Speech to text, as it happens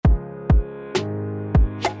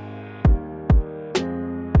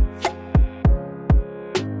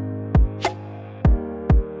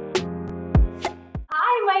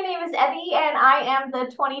am the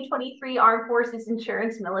 2023 Armed Forces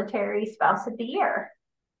Insurance Military Spouse of the Year.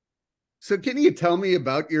 So can you tell me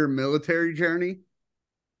about your military journey?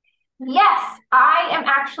 Yes, I am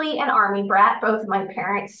actually an Army brat. Both of my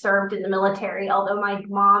parents served in the military, although my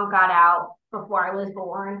mom got out before I was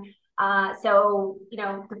born.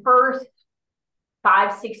 The first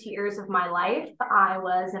 5, 6 years of my life, I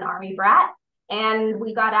was an Army brat. And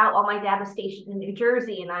we got out while my dad was stationed in New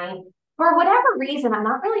Jersey. And for whatever reason, I'm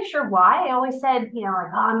not really sure why, I always said, like,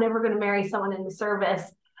 oh, I'm never going to marry someone in the service.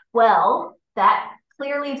 Well, that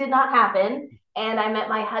clearly did not happen. And I met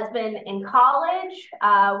my husband in college.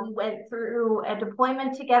 We went through a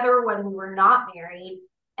deployment together when we were not married.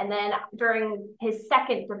 And then during his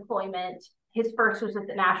second deployment, his first was with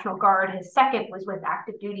the National Guard. His second was with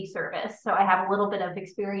active duty service. So I have a little bit of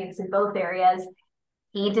experience in both areas.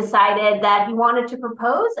 He decided that he wanted to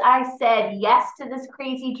propose. I said yes to this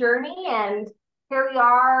crazy journey. And here we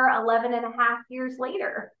are 11 and a half years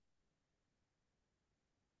later.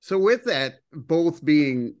 So with that, both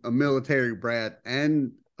being a military brat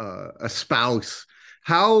and a spouse,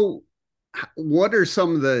 what are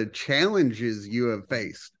some of the challenges you have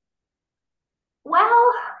faced?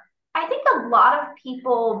 Well, I think a lot of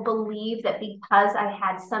people believe that because I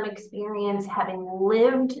had some experience having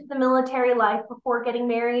lived the military life before getting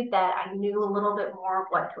married, that I knew a little bit more of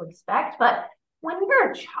what to expect. But when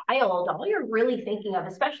you're a child, all you're really thinking of,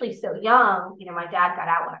 especially so young, my dad got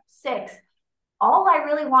out when I was 6. All I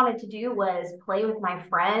really wanted to do was play with my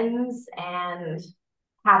friends and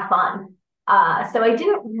have fun. So I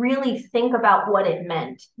didn't really think about what it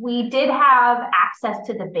meant. We did have access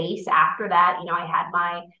to the base after that. I had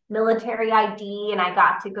my military ID and I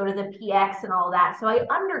got to go to the PX and all that. So I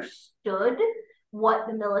understood what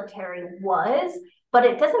the military was, but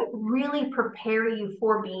it doesn't really prepare you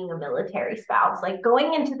for being a military spouse. Like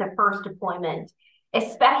going into the first deployment,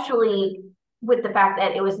 especially with the fact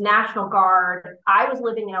that it was National Guard. I was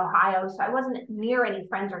living in Ohio, so I wasn't near any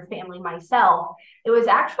friends or family myself. It was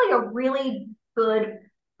actually a really good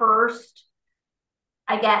first,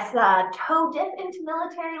 toe dip into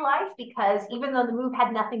military life, because even though the move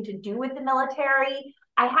had nothing to do with the military,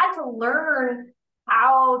 I had to learn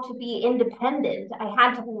how to be independent. I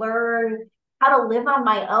had to learn how to live on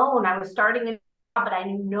my own. I was starting a but I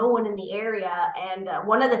knew no one in the area. And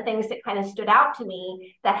one of the things that kind of stood out to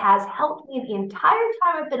me that has helped me the entire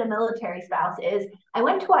time I've been a military spouse is I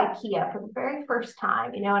went to IKEA for the very first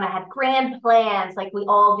time, and I had grand plans like we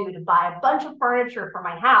all do to buy a bunch of furniture for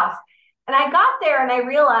my house. And I got there and I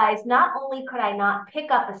realized not only could I not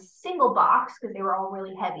pick up a single box because they were all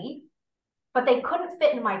really heavy, but they couldn't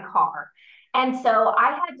fit in my car. And so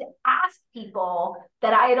I had to ask people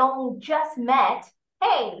that I had only just met,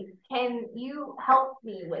 hey, can you help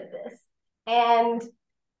me with this? And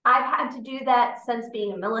I've had to do that since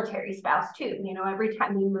being a military spouse too. Every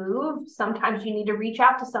time we move, sometimes you need to reach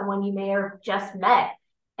out to someone you may have just met.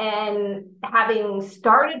 And having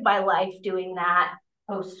started my life doing that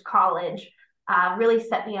post college really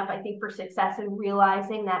set me up, I think, for success in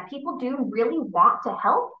realizing that people do really want to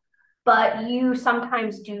help, but you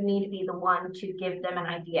sometimes do need to be the one to give them an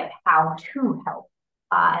idea of how to help.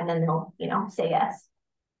 And then they'll, say yes.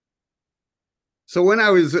 So when I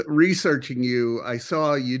was researching you, I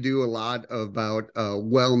saw you do a lot about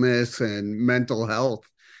wellness and mental health.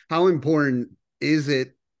 How important is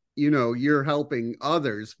it, you're helping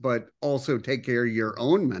others, but also take care of your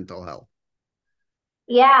own mental health?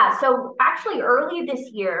 Yeah, so actually early this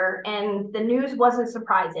year, and the news wasn't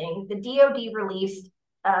surprising, the DoD released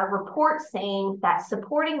a report saying that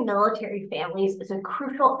supporting military families is a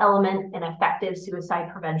crucial element in effective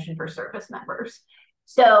suicide prevention for service members.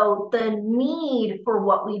 So the need for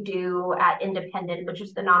what we do at Independent, which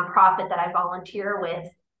is the nonprofit that I volunteer with,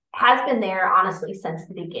 has been there honestly since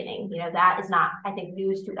the beginning. That is not, I think,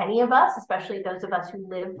 news to any of us, especially those of us who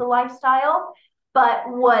live the lifestyle. But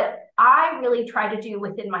what I really try to do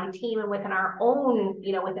within my team and within our own,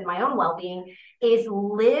 within my own well-being, is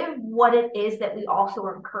live what it is that we also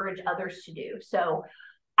encourage others to do. So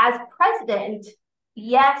as president,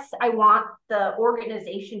 yes, I want the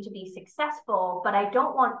organization to be successful, but I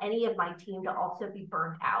don't want any of my team to also be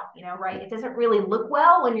burnt out, right? It doesn't really look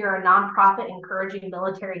well when you're a nonprofit encouraging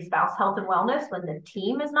military spouse health and wellness when the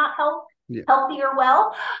team is not healthy or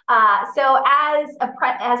well. So as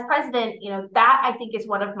president, that I think is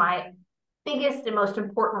one of my biggest and most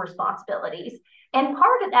important responsibilities. And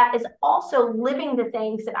part of that is also living the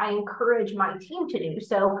things that I encourage my team to do.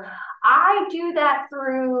 So I do that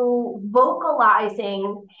through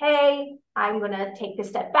vocalizing, hey, I'm going to take a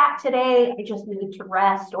step back today. I just need to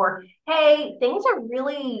rest. Or, hey, things are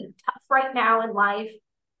really tough right now in life.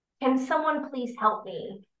 Can someone please help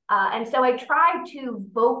me? And so I try to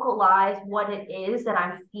vocalize what it is that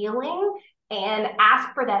I'm feeling and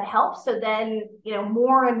ask for that help. So then,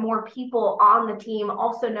 more and more people on the team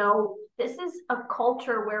also know this is a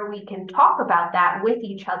culture where we can talk about that with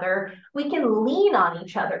each other. We can lean on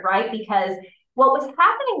each other, right? Because what was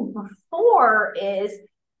happening before is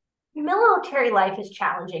military life is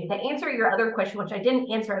challenging. To answer your other question, which I didn't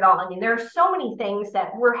answer at all, I mean, there are so many things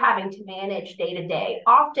that we're having to manage day to day.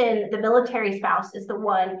 Often the military spouse is the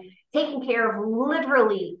one taking care of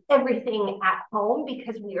literally everything at home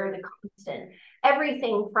because we are the constant.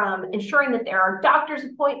 Everything from ensuring that there are doctor's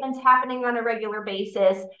appointments happening on a regular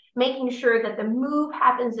basis, making sure that the move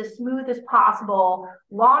happens as smooth as possible,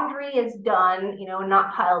 laundry is done,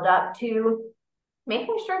 not piled up, to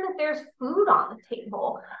making sure that there's food on the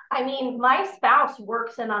table. I mean, my spouse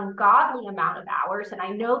works an ungodly amount of hours, and I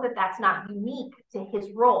know that that's not unique to his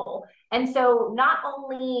role. And so not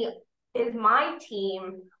only is my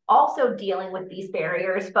team also dealing with these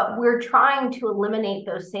barriers, but we're trying to eliminate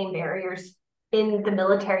those same barriers in the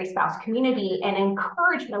military spouse community and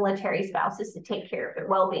encourage military spouses to take care of their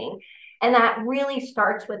well-being. And that really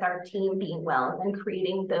starts with our team being well and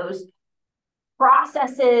creating those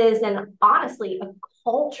processes and honestly a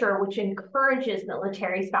culture which encourages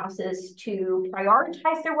military spouses to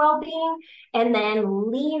prioritize their well-being and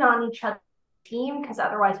then lean on each other's team, because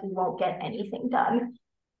otherwise we won't get anything done.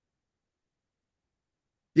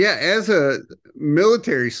 Yeah, as a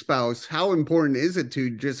military spouse, how important is it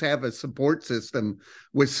to just have a support system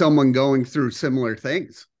with someone going through similar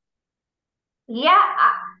things? Yeah,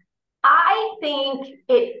 I think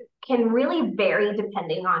it can really vary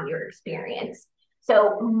depending on your experience.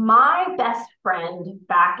 So my best friend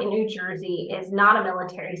back in New Jersey is not a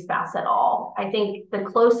military spouse at all. I think the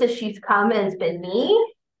closest she's come has been me,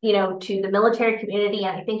 to the military community.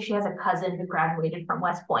 And I think she has a cousin who graduated from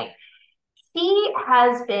West Point. She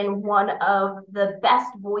has been one of the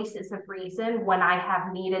best voices of reason when I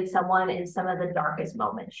have needed someone in some of the darkest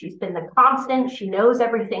moments. She's been the constant. She knows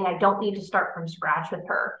everything. I don't need to start from scratch with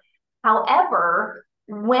her. However,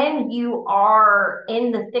 when you are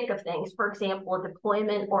in the thick of things, for example, a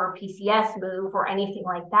deployment or a PCS move or anything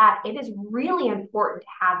like that, it is really important to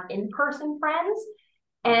have in-person friends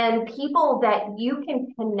and people that you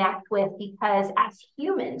can connect with, because as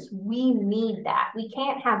humans, we need that. We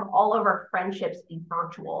can't have all of our friendships be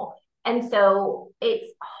virtual. And so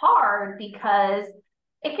it's hard because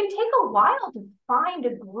it can take a while to find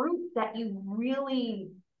a group that you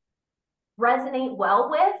really resonate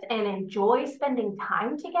well with and enjoy spending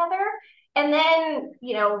time together. And then,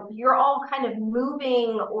 you're all kind of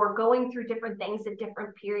moving or going through different things at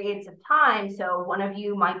different periods of time. So one of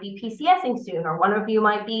you might be PCSing soon, or one of you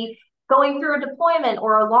might be going through a deployment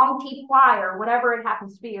or a long TPY or whatever it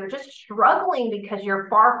happens to be, or just struggling because you're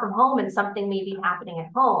far from home and something may be happening at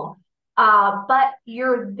home. But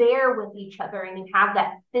you're there with each other and you have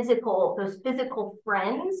those physical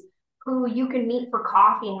friends who you can meet for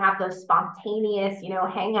coffee and have those spontaneous,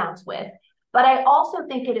 hangouts with. But I also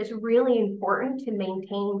think it is really important to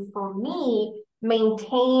maintain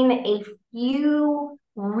a few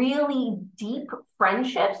really deep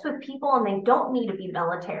friendships with people, and they don't need to be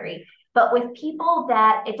military, but with people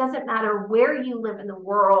that it doesn't matter where you live in the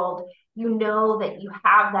world, that you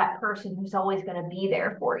have that person who's always going to be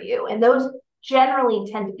there for you. And those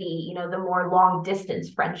generally tend to be, the more long distance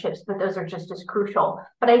friendships, but those are just as crucial.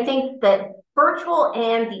 But I think that virtual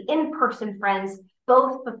and the in-person friends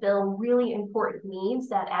both fulfill really important needs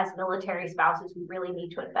that as military spouses, we really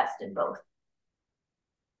need to invest in both.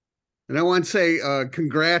 And I want to say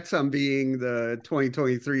congrats on being the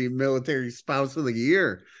 2023 Military Spouse of the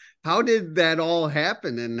Year. How did that all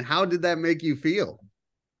happen and how did that make you feel?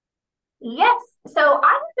 Yes. So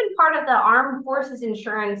I have been part of the Armed Forces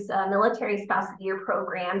Insurance Military Spouse of the Year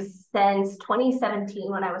program since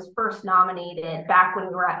 2017, when I was first nominated, back when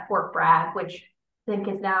we were at Fort Bragg, which I think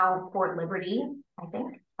is now Fort Liberty, I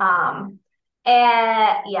think. And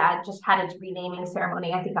yeah, it just had its renaming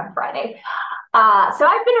ceremony, I think, on Friday. So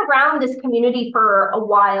I've been around this community for a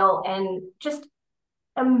while, and just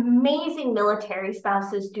amazing military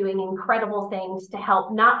spouses doing incredible things to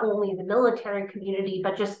help not only the military community,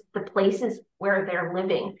 but just the places where they're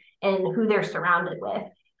living and who they're surrounded with.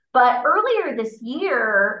 But earlier this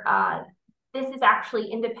year, this is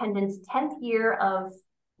actually Independence 10th year of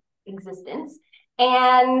existence.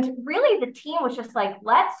 And really the team was just like,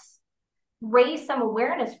 let's raise some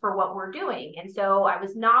awareness for what we're doing. And so I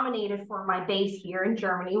was nominated for my base here in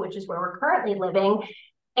Germany, which is where we're currently living.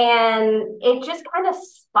 And it just kind of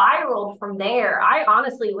spiraled from there. I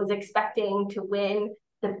honestly was expecting to win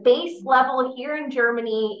the base level here in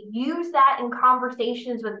Germany, use that in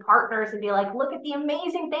conversations with partners and be like, look at the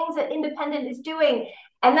amazing things that Independent is doing.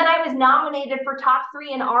 And then I was nominated for top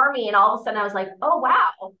 3 in Army. And all of a sudden I was like, oh,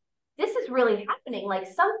 wow, this is really happening. Like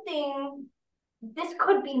something, this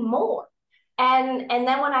could be more. And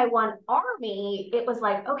then when I won Army, it was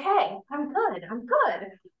like, okay, I'm good. I'm good.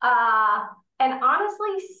 And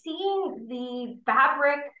honestly, seeing the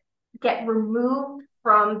fabric get removed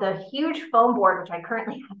from the huge foam board, which I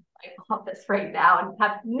currently have in my office right now and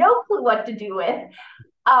have no clue what to do with,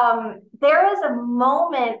 there is a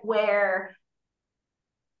moment where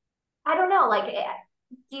I don't know, like,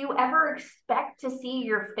 do you ever expect to see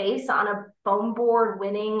your face on a foam board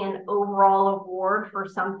winning an overall award for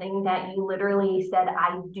something that you literally said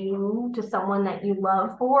I do to someone that you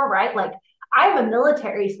love for, right? Like, I'm a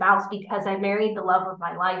military spouse because I married the love of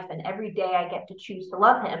my life, and every day I get to choose to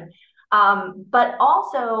love him. But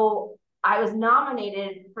also, I was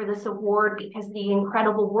nominated for this award because of the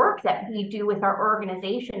incredible work that we do with our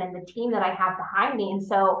organization and the team that I have behind me. And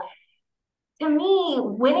so to me,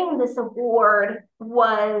 winning this award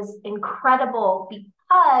was incredible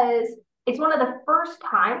because it's one of the first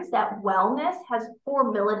times that wellness has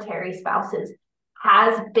for military spouses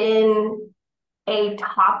has been a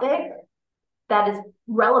topic that is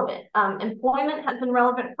relevant. Employment has been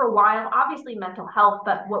relevant for a while, obviously mental health,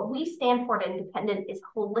 but what we stand for at Independent is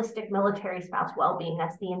holistic military spouse well-being.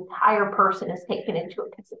 That's the entire person is taken into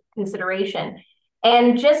consideration.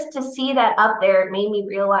 And just to see that up there, it made me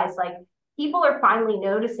realize like people are finally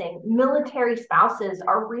noticing, military spouses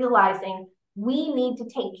are realizing we need to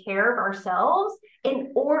take care of ourselves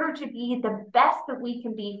in order to be the best that we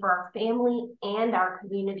can be for our family and our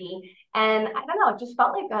community. And I don't know, it just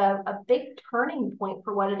felt like a big turning point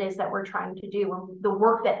for what it is that we're trying to do and the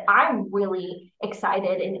work that I'm really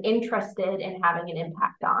excited and interested in having an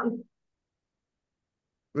impact on.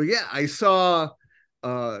 Well, yeah,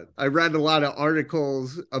 I read a lot of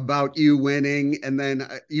articles about you winning, and then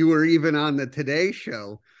you were even on the Today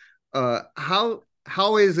Show.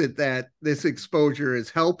 How is it that this exposure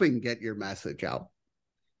is helping get your message out?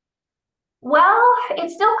 Well,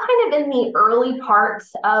 it's still kind of in the early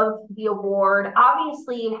parts of the award.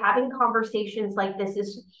 Obviously, having conversations like this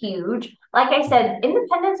is huge. Like I said,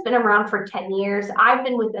 Independent's been around for 10 years. I've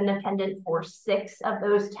been with Independent for 6 of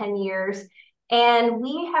those 10 years, and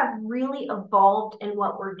we have really evolved in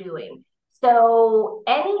what we're doing. So,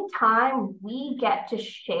 anytime we get to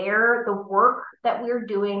share the work that we're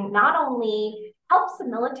doing, not only helps the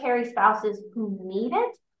military spouses who need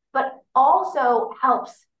it, but also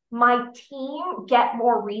helps my team get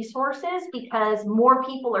more resources because more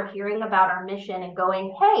people are hearing about our mission and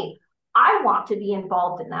going, hey, I want to be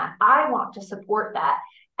involved in that. I want to support that.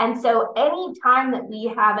 And so anytime that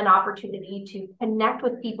we have an opportunity to connect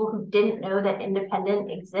with people who didn't know that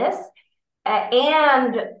Independent exists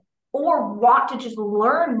and or want to just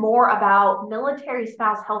learn more about military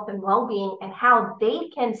spouse health and well-being and how they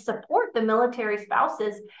can support the military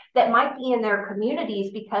spouses that might be in their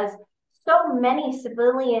communities, because so many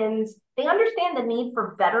civilians, they understand the need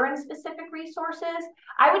for veteran specific resources.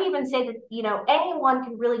 I would even say that, anyone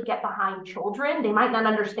can really get behind children. They might not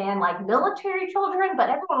understand like military children, but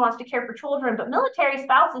everyone wants to care for children. But military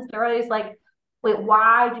spouses, they're always like, wait,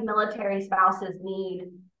 why do military spouses need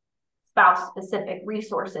spouse specific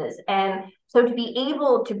resources? And so to be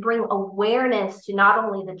able to bring awareness to not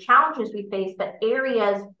only the challenges we face, but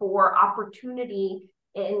areas for opportunity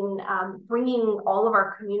in bringing all of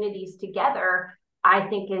our communities together, I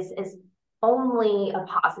think is only a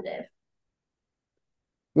positive.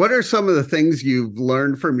 What are some of the things you've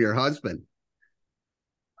learned from your husband?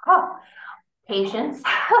 Oh, patience.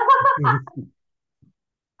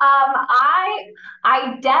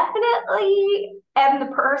 I definitely am the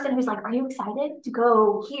person who's like, are you excited to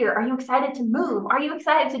go here? Are you excited to move? Are you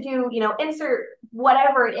excited to do, insert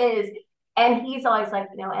whatever it is? And he's always like,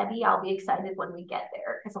 Evie, I'll be excited when we get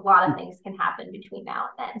there because a lot of things can happen between now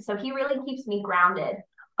and then. So he really keeps me grounded.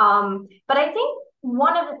 But I think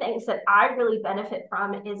one of the things that I really benefit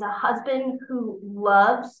from is a husband who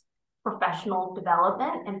loves professional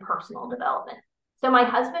development and personal development. So my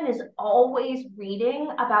husband is always reading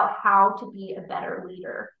about how to be a better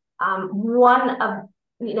leader. One of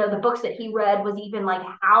the books that he read was even like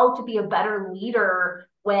how to be a better leader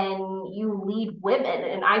when you lead women.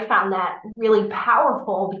 And I found that really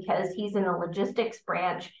powerful because he's in the logistics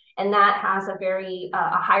branch, and that has a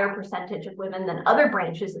higher percentage of women than other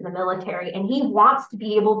branches in the military. And he wants to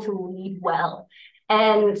be able to lead well.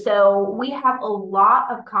 And so we have a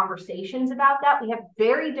lot of conversations about that. We have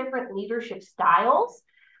very different leadership styles,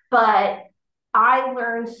 but I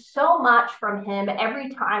learn so much from him every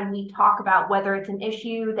time we talk about whether it's an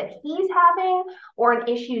issue that he's having or an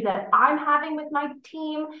issue that I'm having with my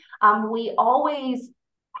team. We always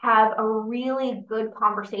have a really good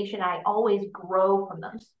conversation. I always grow from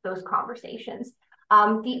those conversations.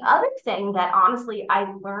 The other thing that honestly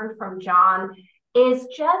I learned from John is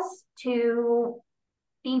just to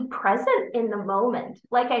be present in the moment.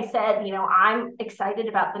 Like I said, I'm excited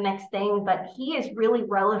about the next thing, but he is really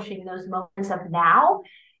relishing those moments of now.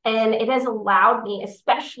 And it has allowed me,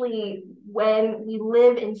 especially when we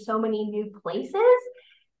live in so many new places,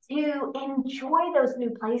 to enjoy those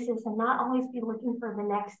new places and not always be looking for the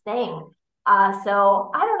next thing.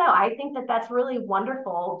 So I don't know. I think that that's really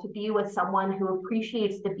wonderful to be with someone who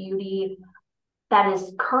appreciates the beauty that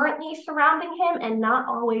is currently surrounding him and not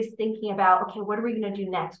always thinking about, okay, what are we going to do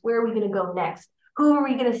next? Where are we going to go next? Who are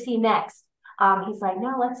we going to see next? He's like,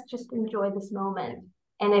 no, let's just enjoy this moment.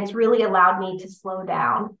 And it's really allowed me to slow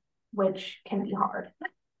down, which can be hard.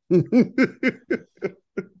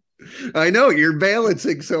 I know you're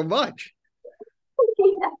balancing so much.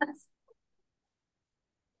 Yes.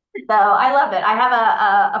 So I love it. I have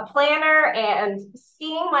a planner, and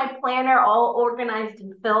seeing my planner all organized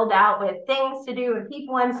and filled out with things to do and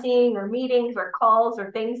people I'm seeing or meetings or calls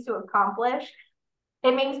or things to accomplish,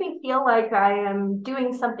 it makes me feel like I am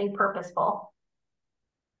doing something purposeful.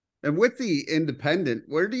 And with the independent,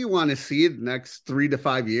 where do you want to see it the next 3 to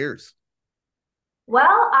 5 years?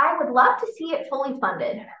 Well, I would love to see it fully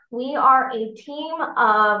funded. We are a team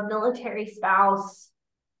of military spouse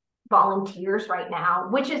volunteers right now,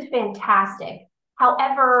 which is fantastic.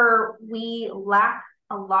 However, we lack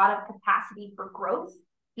a lot of capacity for growth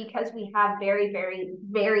because we have very, very,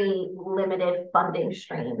 very limited funding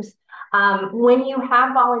streams. When you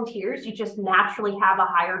have volunteers, you just naturally have a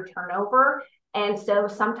higher turnover. And so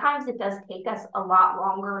sometimes it does take us a lot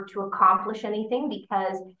longer to accomplish anything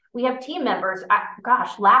because we have team members.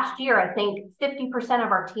 Gosh, last year, I think 50%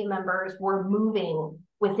 of our team members were moving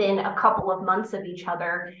within a couple of months of each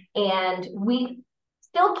other. And we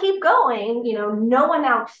still keep going. No one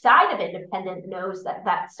outside of independent knows that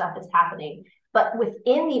that stuff is happening. But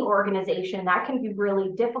within the organization, that can be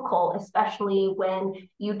really difficult, especially when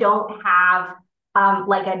you don't have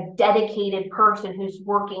like a dedicated person who's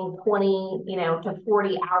working 20, to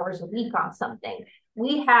 40 hours a week on something.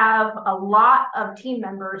 We have a lot of team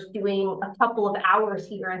members doing a couple of hours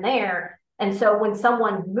here and there. And so when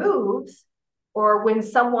someone moves, or when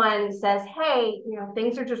someone says, hey,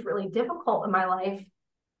 things are just really difficult in my life,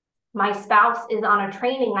 my spouse is on a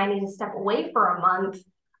training, I need to step away for a month.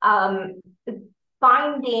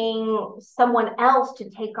 Finding someone else to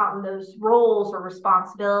take on those roles or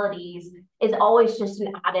responsibilities is always just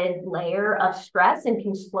an added layer of stress and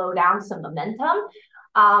can slow down some momentum.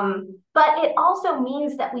 But it also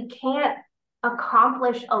means that we can't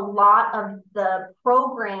accomplish a lot of the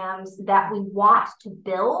programs that we want to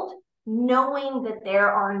build, knowing that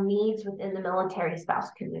there are needs within the military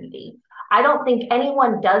spouse community. I don't think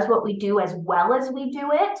anyone does what we do as well as we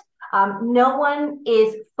do it. No one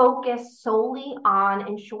is focused solely on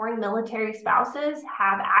ensuring military spouses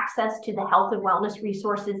have access to the health and wellness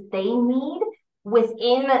resources they need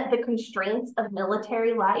within the constraints of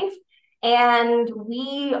military life. And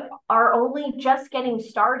we are only just getting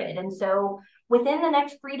started. And so within the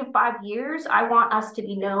next 3 to 5 years, I want us to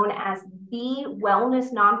be known as the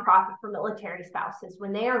wellness nonprofit for military spouses.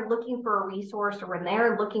 When they are looking for a resource or when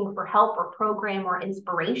they're looking for help or program or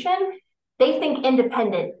inspiration, they think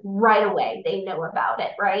independent right away. They know about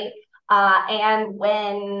it, right? And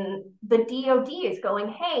when the DoD is going,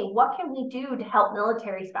 hey, what can we do to help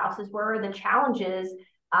military spouses? Where are the challenges?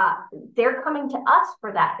 They're coming to us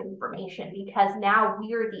for that information because now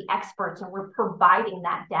we're the experts and we're providing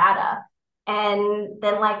that data. And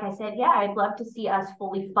then, like I said, yeah, I'd love to see us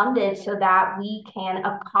fully funded so that we can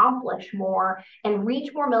accomplish more and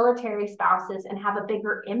reach more military spouses and have a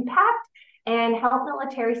bigger impact and help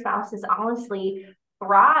military spouses honestly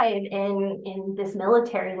thrive in this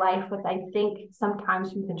military life, which I think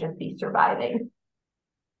sometimes we can just be surviving.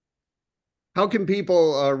 How can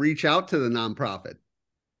people reach out to the nonprofit?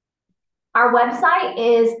 Our website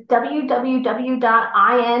is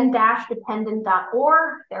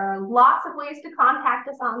www.in-dependent.org. There are lots of ways to contact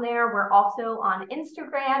us on there. We're also on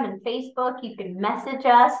Instagram and Facebook. You can message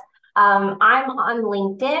us. I'm on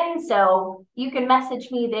LinkedIn, so you can message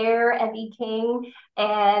me there, Evie King.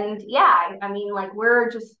 And yeah, I mean, like we're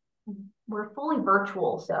fully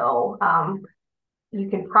virtual, so you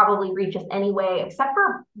can probably reach us anyway, except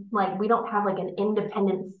for like we don't have like an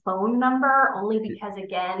independent phone number, only because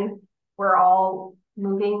again, we're all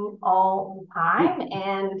moving all the time,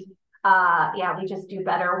 and yeah, we just do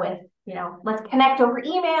better with let's connect over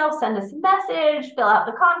email, send us a message, fill out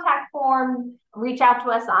the contact form, reach out to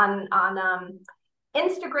us on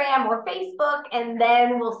Instagram or Facebook, and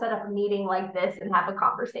then we'll set up a meeting like this and have a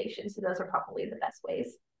conversation. So those are probably the best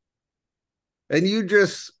ways. And you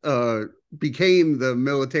just became the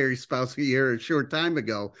military spouse of the year a short time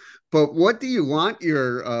ago. But what do you want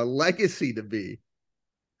your legacy to be?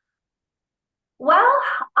 Well,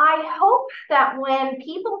 I hope that when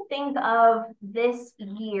people think of this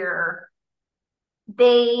year,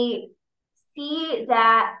 they see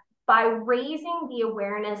that by raising the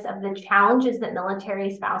awareness of the challenges that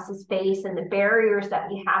military spouses face and the barriers that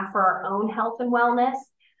we have for our own health and wellness,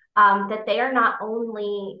 that they are not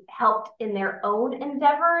only helped in their own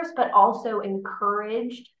endeavors, but also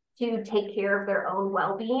encouraged to take care of their own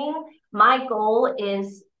well-being. My goal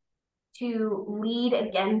is to lead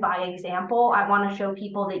again by example. I want to show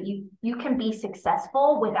people that you can be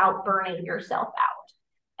successful without burning yourself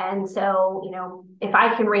out. And so, if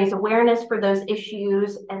I can raise awareness for those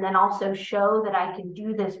issues and then also show that I can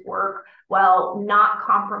do this work while not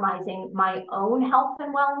compromising my own health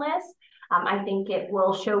and wellness, I think it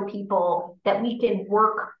will show people that we can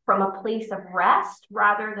work from a place of rest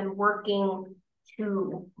rather than working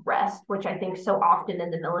to rest, which I think so often in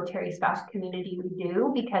the military spouse community we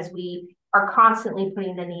do because we are constantly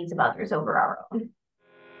putting the needs of others over our own.